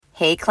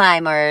Hey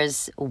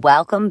climbers,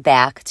 welcome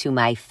back to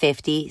my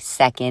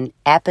 52nd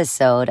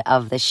episode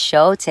of the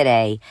show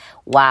today.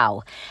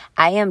 Wow,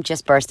 I am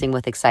just bursting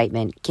with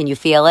excitement. Can you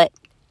feel it?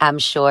 I'm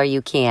sure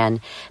you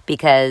can,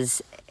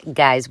 because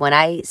guys, when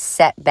I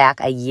set back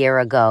a year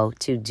ago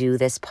to do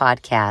this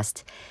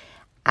podcast,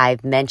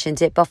 I've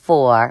mentioned it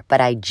before,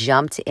 but I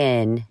jumped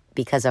in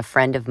because a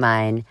friend of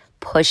mine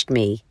pushed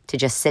me to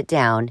just sit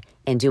down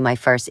and do my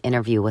first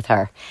interview with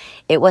her.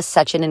 It was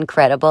such an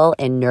incredible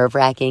and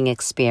nerve-wracking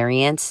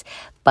experience,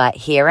 but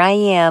here I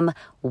am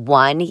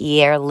 1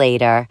 year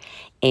later,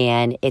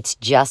 and it's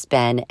just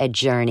been a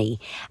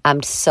journey.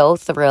 I'm so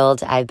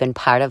thrilled I've been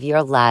part of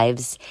your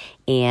lives,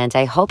 and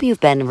I hope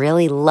you've been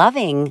really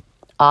loving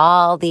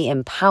all the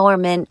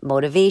empowerment,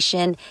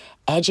 motivation,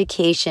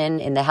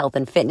 education in the health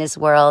and fitness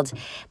world,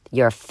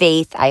 your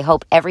faith. I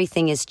hope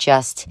everything is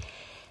just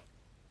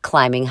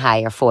climbing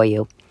higher for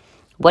you.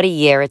 What a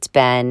year it's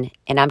been,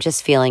 and I'm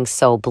just feeling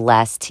so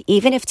blessed.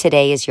 Even if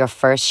today is your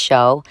first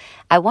show,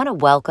 I want to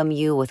welcome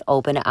you with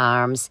open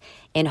arms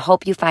and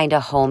hope you find a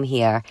home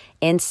here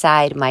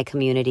inside my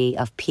community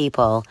of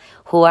people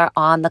who are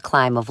on the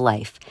climb of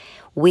life.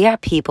 We are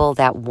people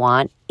that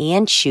want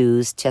and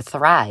choose to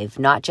thrive,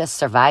 not just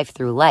survive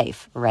through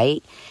life,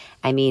 right?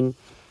 I mean,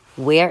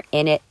 we're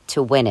in it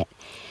to win it.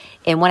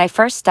 And when I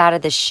first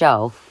started this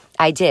show,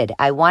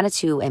 I wanted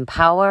to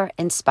empower,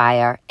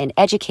 inspire, and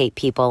educate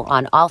people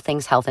on all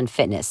things health and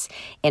fitness.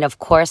 And of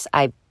course,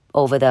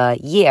 over the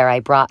year, I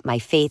brought my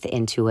faith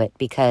into it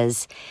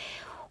because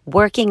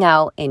working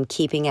out and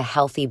keeping a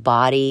healthy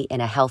body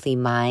and a healthy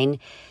mind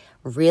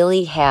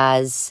really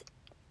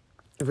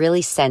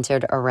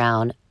centered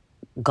around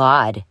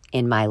God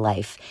in my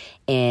life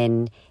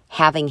and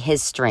having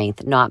His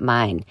strength, not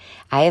mine.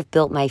 I have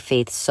built my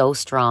faith so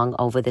strong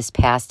over this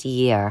past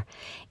year,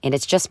 and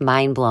it's just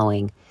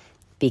mind-blowing.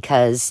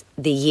 Because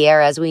the year,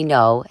 as we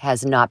know,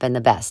 has not been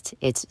the best.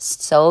 It's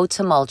so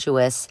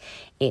tumultuous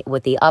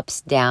with the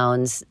ups,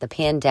 downs, the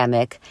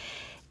pandemic.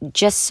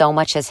 Just so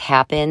much has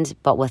happened,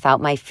 but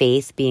without my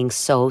faith being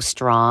so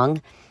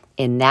strong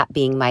and that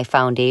being my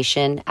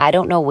foundation, I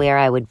don't know where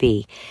I would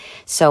be.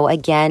 So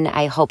again,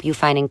 I hope you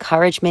find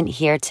encouragement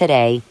here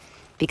today,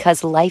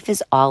 because life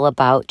is all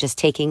about just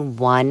taking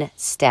one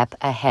step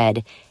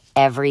ahead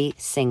every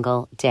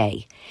single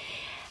day.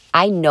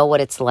 I know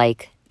what it's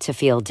like to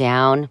feel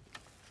down.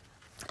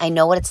 I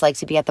know what it's like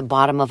to be at the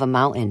bottom of a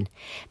mountain,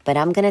 but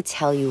I'm going to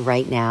tell you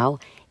right now,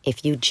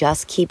 if you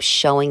just keep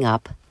showing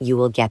up, you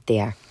will get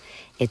there.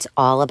 It's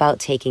all about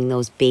taking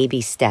those baby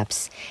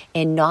steps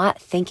and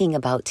not thinking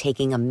about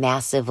taking a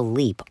massive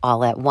leap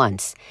all at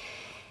once.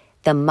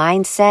 The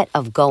mindset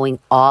of going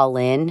all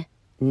in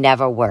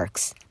never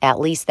works. At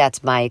least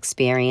that's my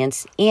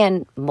experience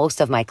and most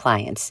of my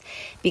clients.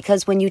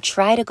 Because when you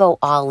try to go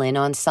all in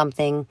on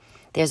something,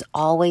 there's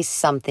always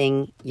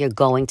something you're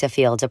going to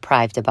feel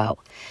deprived about,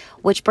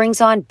 which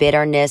brings on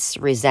bitterness,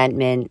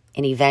 resentment,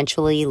 and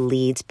eventually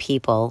leads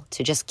people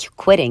to just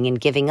quitting and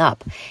giving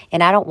up.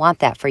 And I don't want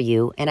that for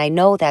you, and I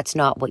know that's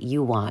not what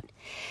you want.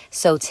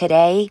 So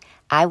today,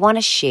 I want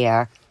to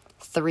share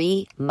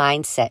 3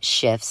 mindset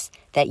shifts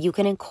that you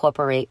can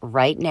incorporate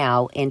right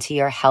now into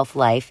your health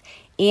life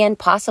and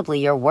possibly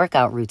your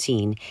workout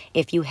routine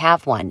if you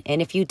have one.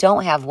 And if you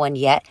don't have one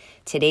yet,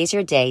 today's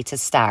your day to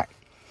start.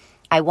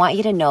 I want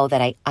you to know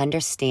that I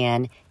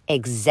understand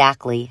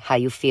exactly how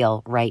you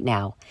feel right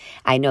now.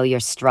 I know your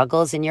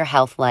struggles in your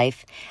health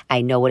life.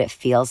 I know what it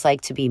feels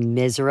like to be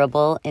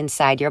miserable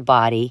inside your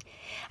body.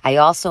 I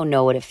also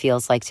know what it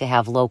feels like to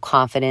have low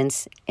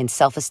confidence and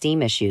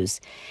self-esteem issues.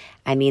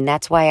 I mean,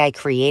 that's why I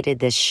created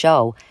this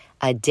show,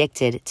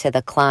 Addicted to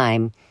the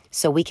Climb,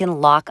 so we can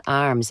lock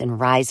arms and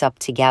rise up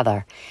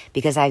together,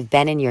 because I've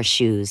been in your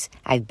shoes.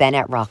 I've been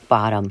at rock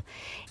bottom.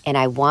 And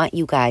I want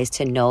you guys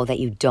to know that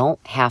you don't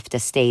have to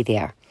stay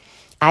there.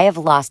 I have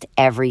lost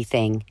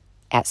everything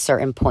at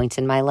certain points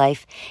in my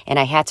life, and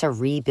I had to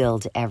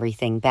rebuild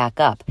everything back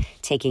up,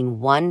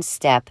 taking one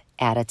step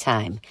at a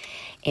time.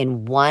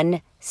 And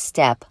one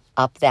step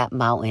up that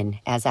mountain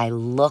as I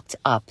looked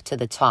up to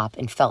the top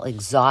and felt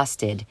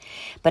exhausted.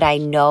 But I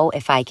know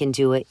if I can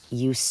do it,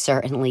 you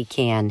certainly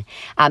can.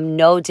 I'm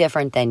no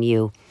different than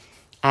you.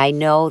 I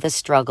know the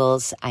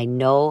struggles. I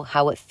know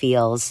how it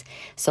feels.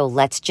 So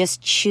let's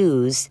just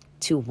choose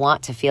to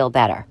want to feel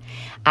better.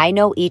 I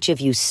know each of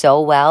you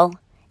so well,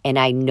 and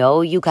I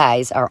know you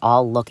guys are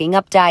all looking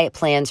up diet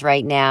plans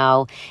right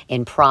now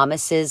and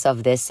promises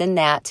of this and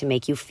that to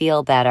make you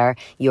feel better.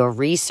 You're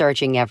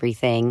researching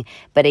everything.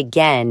 But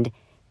again,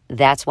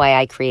 that's why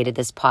I created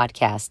this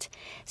podcast,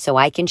 so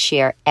I can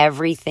share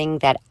everything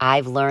that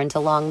I've learned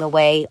along the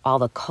way, all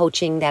the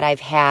coaching that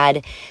I've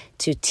had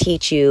to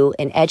teach you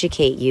and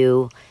educate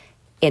you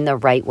in the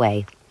right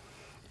way.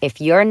 If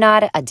you're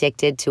not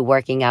addicted to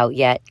working out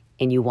yet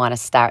and you want to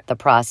start the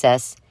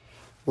process,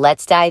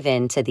 let's dive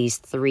into these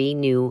 3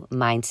 new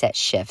mindset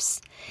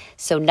shifts.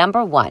 So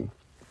number 1,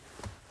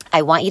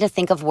 I want you to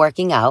think of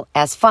working out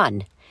as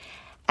fun.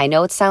 I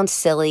know it sounds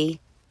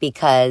silly,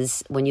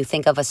 because when you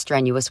think of a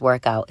strenuous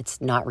workout, it's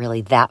not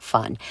really that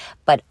fun.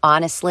 But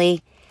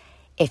honestly,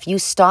 If you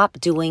stop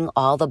doing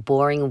all the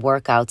boring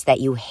workouts that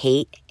you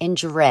hate and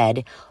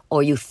dread,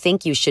 or you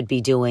think you should be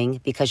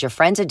doing because your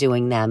friends are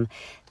doing them,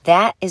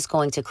 that is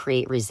going to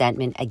create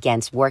resentment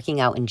against working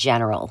out in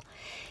general.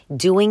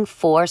 Doing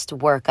forced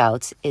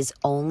workouts is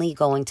only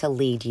going to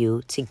lead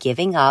you to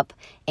giving up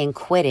and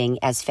quitting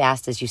as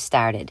fast as you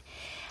started.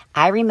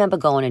 I remember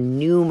going to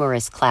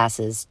numerous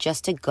classes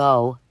just to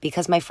go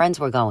because my friends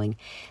were going,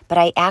 but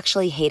I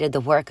actually hated the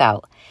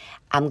workout.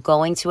 I'm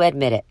going to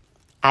admit it.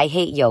 I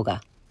hate yoga,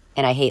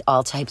 and I hate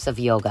all types of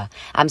yoga.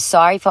 I'm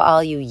sorry for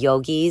all you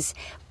yogis,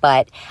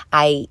 but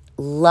I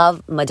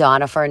love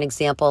Madonna, for an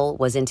example,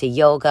 was into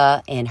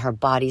yoga, and her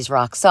body's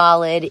rock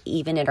solid,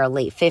 even in her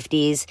late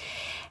 50s.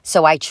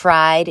 So I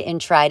tried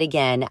and tried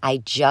again. I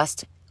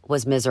just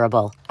was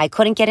miserable. I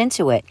couldn't get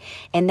into it,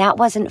 and that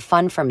wasn't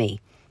fun for me.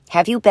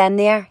 Have you been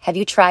there? Have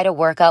you tried a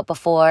workout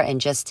before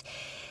and just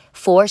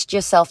forced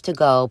yourself to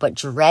go, but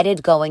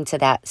dreaded going to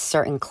that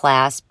certain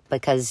class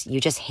because you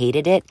just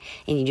hated it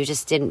and you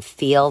just didn't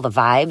feel the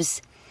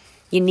vibes?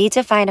 You need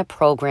to find a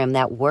program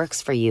that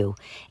works for you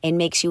and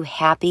makes you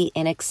happy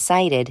and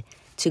excited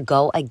to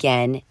go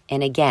again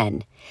and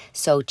again.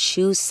 So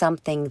choose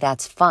something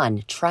that's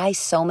fun. Try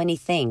so many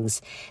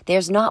things.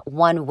 There's not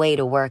one way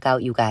to work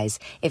out, you guys.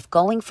 If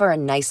going for a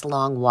nice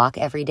long walk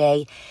every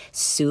day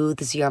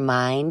soothes your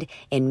mind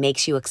and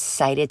makes you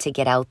excited to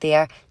get out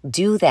there,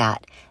 do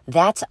that.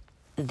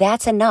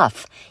 That's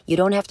enough. You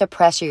don't have to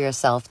pressure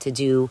yourself to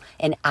do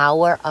an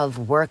hour of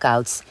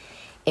workouts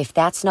if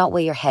that's not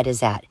where your head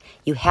is at.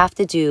 You have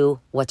to do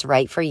what's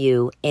right for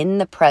you in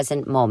the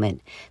present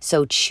moment.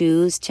 So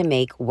choose to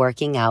make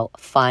working out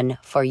fun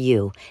for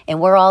you. And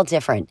we're all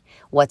different.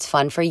 What's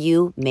fun for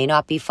you may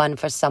not be fun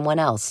for someone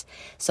else.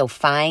 So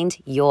find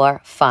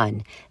your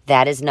fun.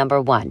 That is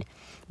number one.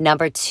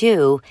 Number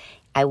two,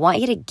 I want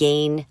you to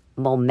gain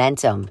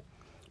momentum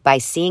by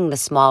seeing the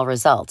small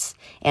results.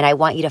 And I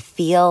want you to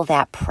feel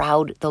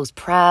those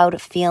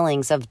proud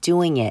feelings of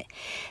doing it.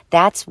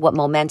 That's what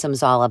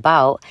momentum's all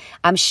about.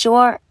 I'm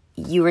sure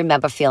you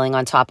remember feeling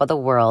on top of the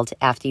world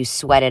after you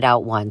sweated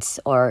out once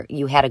or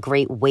you had a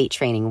great weight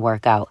training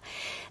workout.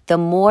 The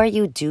more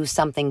you do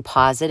something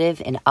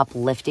positive and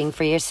uplifting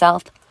for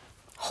yourself,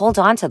 hold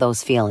on to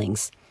those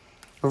feelings.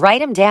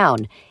 Write them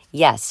down.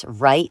 Yes,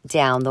 write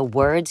down the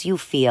words you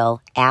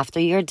feel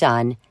after you're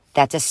done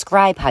that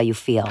describe how you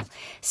feel,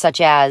 such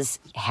as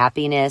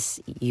happiness,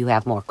 you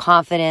have more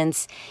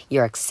confidence,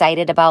 you're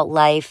excited about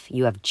life,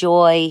 you have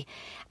joy.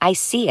 I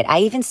see it. I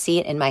even see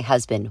it in my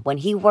husband. When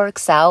he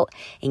works out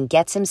and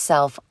gets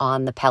himself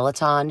on the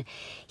Peloton,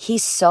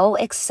 he's so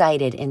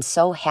excited and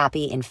so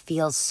happy and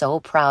feels so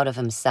proud of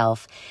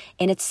himself.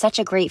 And it's such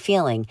a great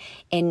feeling.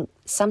 And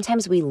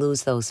sometimes we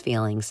lose those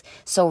feelings.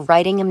 So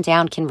writing them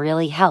down can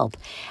really help.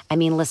 I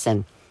mean,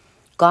 listen,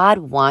 God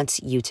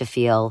wants you to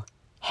feel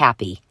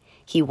happy.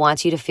 He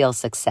wants you to feel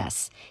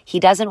success. He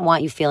doesn't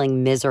want you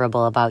feeling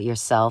miserable about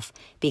yourself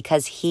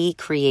because he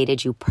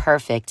created you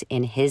perfect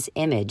in his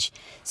image.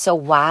 So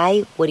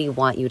why would he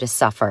want you to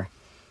suffer?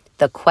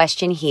 The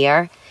question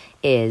here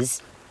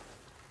is,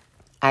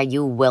 are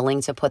you willing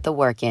to put the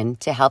work in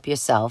to help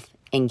yourself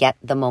and get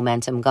the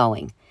momentum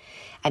going?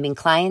 I mean,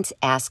 clients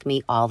ask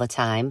me all the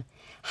time,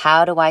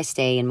 how do I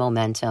stay in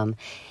momentum?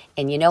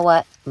 And you know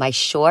what? My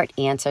short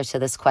answer to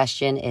this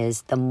question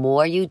is the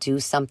more you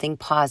do something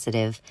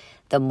positive,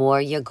 the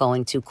more you're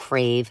going to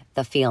crave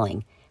the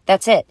feeling.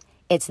 That's it.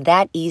 It's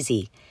that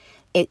easy.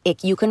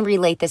 You can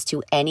relate this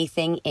to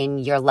anything in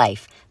your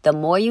life. The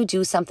more you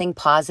do something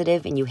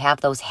positive and you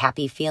have those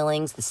happy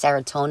feelings, the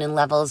serotonin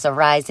levels are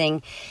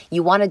rising,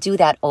 you want to do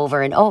that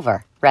over and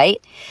over,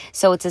 right?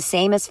 So it's the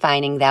same as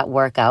finding that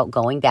workout,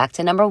 going back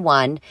to number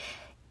one,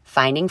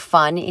 finding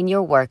fun in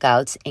your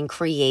workouts and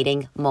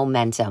creating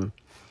momentum.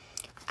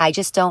 I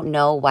just don't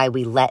know why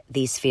we let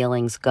these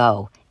feelings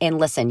go. And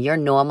listen, you're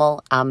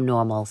normal, I'm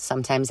normal.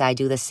 Sometimes I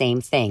do the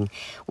same thing.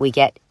 We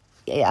get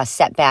a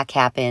setback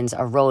happens, a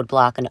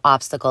roadblock, an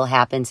obstacle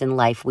happens in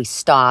life. We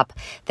stop,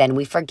 then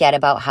we forget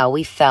about how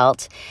we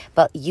felt.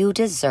 But you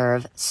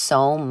deserve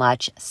so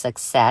much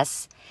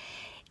success,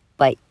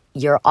 but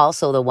you're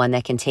also the one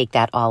that can take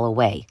that all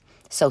away.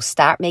 So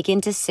start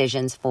making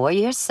decisions for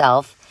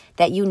yourself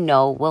that you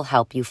know will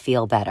help you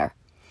feel better.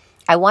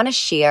 I want to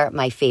share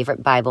my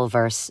favorite Bible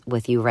verse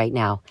with you right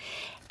now.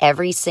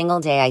 Every single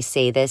day I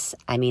say this.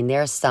 I mean,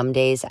 there are some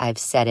days I've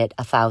said it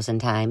 1,000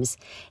 times,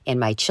 and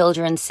my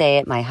children say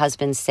it, my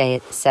husband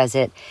says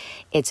it.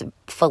 It's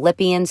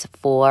Philippians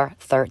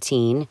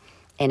 4:13,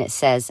 and it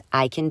says,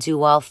 I can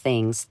do all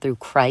things through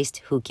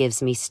Christ who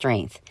gives me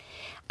strength.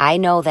 I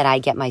know that I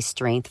get my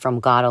strength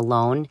from God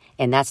alone,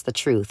 and that's the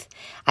truth.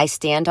 I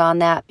stand on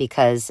that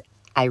because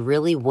I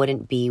really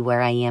wouldn't be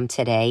where I am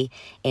today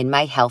in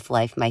my health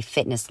life, my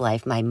fitness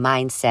life, my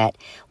mindset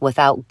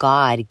without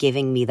God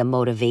giving me the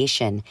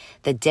motivation,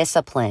 the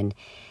discipline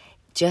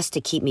just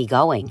to keep me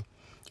going.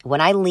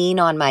 When I lean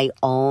on my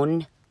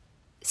own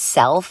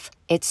self,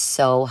 it's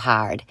so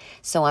hard.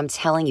 So I'm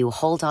telling you,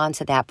 hold on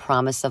to that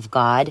promise of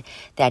God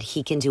that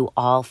he can do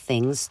all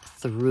things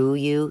through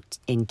you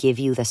and give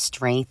you the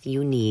strength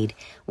you need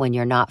when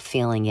you're not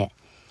feeling it.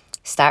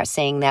 Start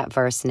saying that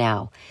verse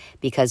now,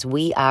 because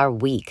we are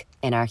weak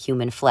in our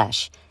human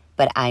flesh.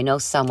 But I know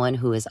someone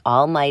who is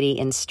almighty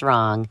and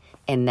strong,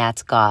 and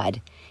that's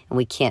God. And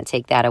we can't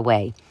take that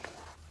away.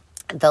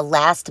 The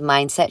last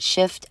mindset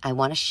shift I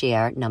want to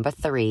share, number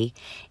 3,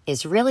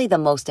 is really the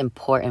most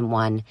important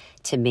one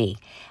to me.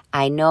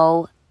 I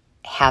know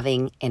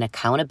having an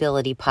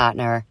accountability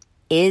partner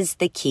is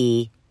the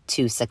key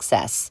to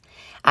success.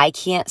 I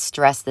can't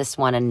stress this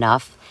one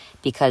enough,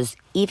 because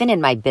even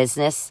in my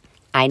business,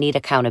 I need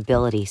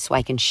accountability so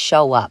I can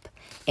show up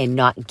and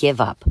not give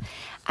up.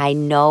 I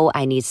know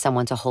I need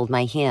someone to hold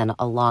my hand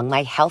along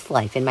my health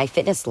life and my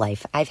fitness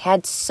life. I've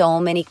had so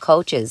many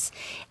coaches.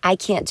 I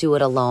can't do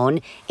it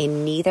alone,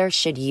 and neither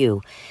should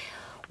you.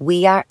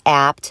 We are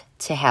apt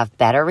to have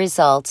better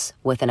results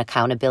with an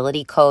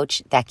accountability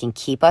coach that can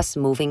keep us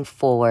moving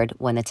forward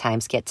when the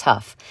times get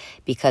tough,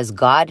 because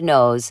God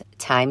knows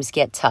times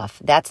get tough.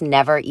 That's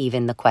never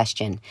even the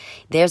question.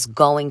 There's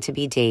going to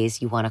be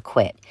days you want to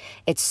quit.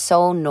 It's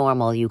so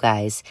normal, you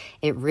guys.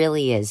 It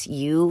really is.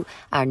 You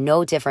are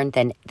no different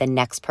than the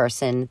next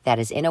person that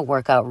is in a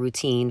workout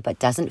routine but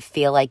doesn't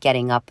feel like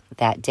getting up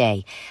that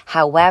day.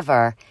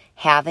 However,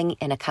 having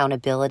an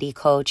accountability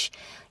coach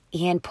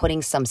and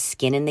putting some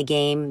skin in the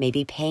game,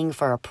 maybe paying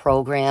for a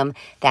program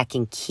that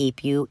can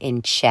keep you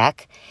in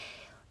check,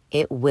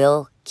 it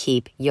will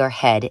keep your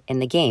head in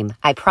the game.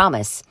 I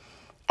promise.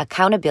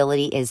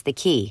 Accountability is the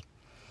key.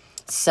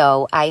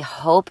 So I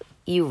hope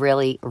you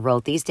really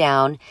wrote these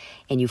down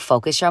and you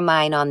focus your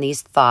mind on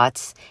these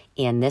thoughts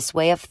and this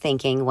way of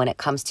thinking when it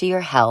comes to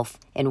your health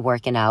and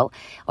working out,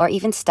 or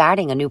even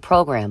starting a new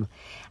program.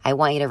 I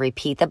want you to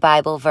repeat the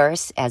Bible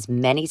verse as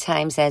many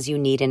times as you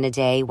need in a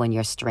day when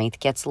your strength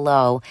gets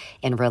low,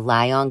 and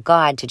rely on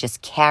God to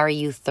just carry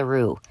you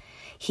through.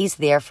 He's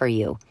there for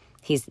you.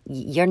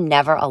 You're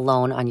never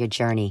alone on your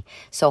journey.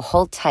 So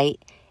hold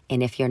tight.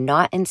 And if you're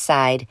not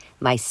inside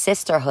my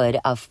sisterhood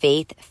of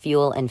Faith,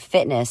 Fuel, and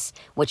Fitness,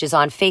 which is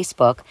on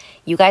Facebook,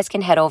 you guys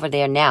can head over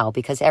there now,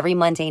 because every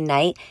Monday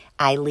night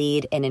I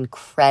lead an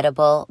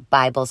incredible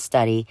Bible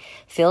study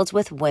filled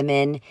with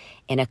women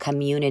in a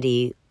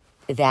community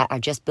that are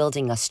just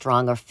building a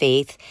stronger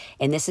faith.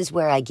 And this is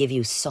where I give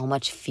you so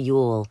much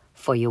fuel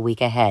for your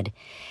week ahead.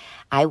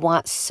 I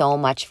want so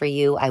much for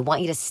you. I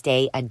want you to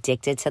stay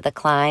addicted to the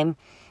climb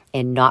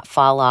and not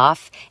fall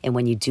off. And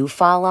when you do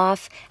fall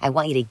off, I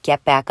want you to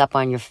get back up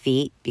on your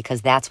feet,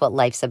 because that's what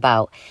life's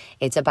about.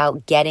 It's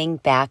about getting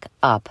back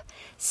up.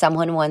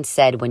 Someone once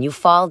said, when you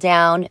fall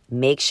down,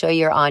 make sure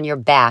you're on your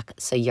back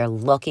so you're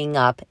looking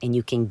up and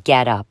you can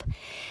get up.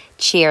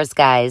 Cheers,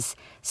 guys.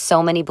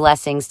 So many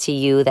blessings to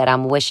you that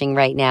I'm wishing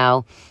right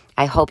now.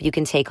 I hope you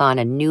can take on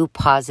a new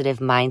positive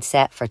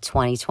mindset for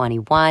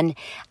 2021.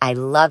 I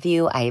love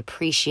you. I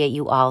appreciate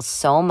you all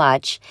so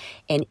much.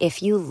 And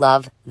if you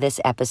love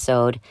this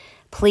episode,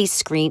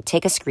 please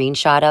take a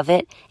screenshot of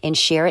it and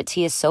share it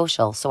to your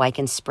social so I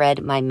can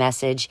spread my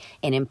message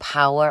and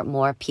empower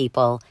more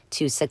people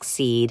to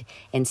succeed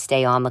and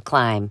stay on the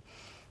climb.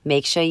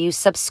 Make sure you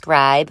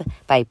subscribe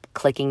by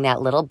clicking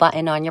that little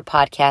button on your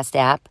podcast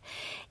app.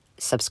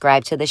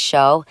 Subscribe to the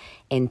show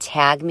and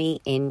tag me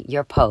in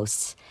your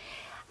posts.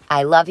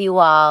 I love you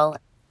all,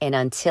 and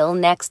until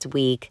next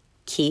week,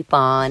 keep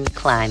on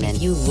climbing.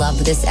 If you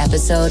love this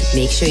episode,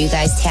 make sure you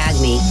guys tag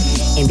me.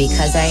 And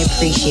because I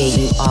appreciate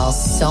you all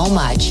so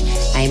much,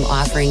 I am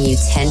offering you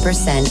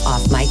 10%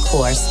 off my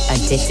course,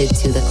 Addicted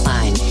to the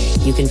Climb.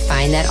 You can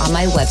find that on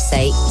my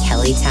website,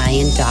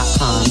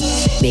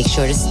 KellyTyan.com. Make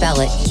sure to spell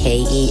it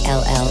KELLEYTYAN.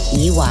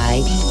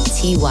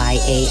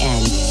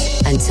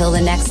 Until the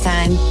next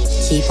time,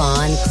 keep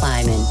on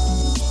climbing.